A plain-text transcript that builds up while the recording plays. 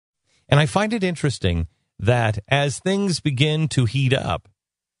And I find it interesting that as things begin to heat up,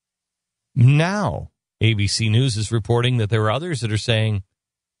 now ABC News is reporting that there are others that are saying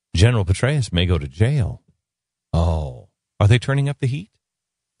General Petraeus may go to jail. Oh, are they turning up the heat?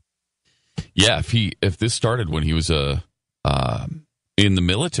 Yeah, if this started when he was in the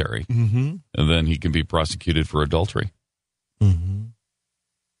military, then he can be prosecuted for adultery. Mm-hmm.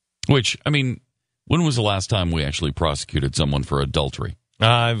 Which, I mean, when was the last time we actually prosecuted someone for adultery?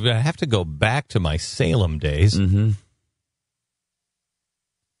 I have to go back to my Salem days. Mm-hmm.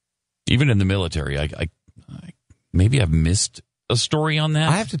 Even in the military, I maybe I've missed a story on that.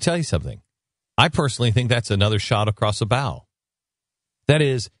 I have to tell you something. I personally think that's another shot across the bow. That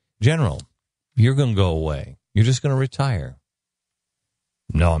is, General, you're going to go away. You're just going to retire.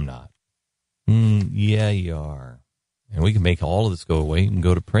 No, I'm not. Yeah, you are. And we can make all of this go away and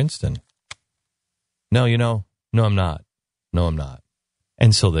go to Princeton. No, no, I'm not. No, I'm not.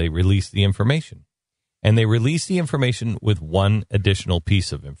 And so they release the information. And they release the information with one additional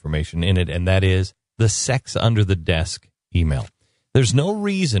piece of information in it, and that is the sex under the desk email. There's no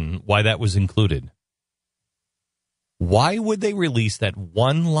reason why that was included. Why would they release that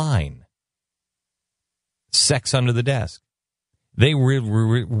one line? Sex under the desk. They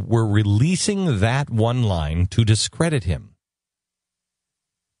were releasing that one line to discredit him,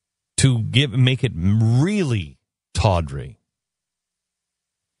 to make it really tawdry,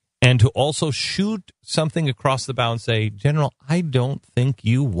 and to also shoot something across the bow and say, General, I don't think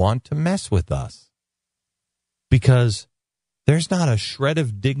you want to mess with us, because there's not a shred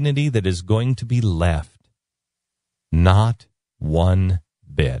of dignity that is going to be left. Not one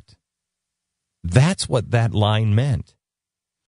bit. That's what that line meant.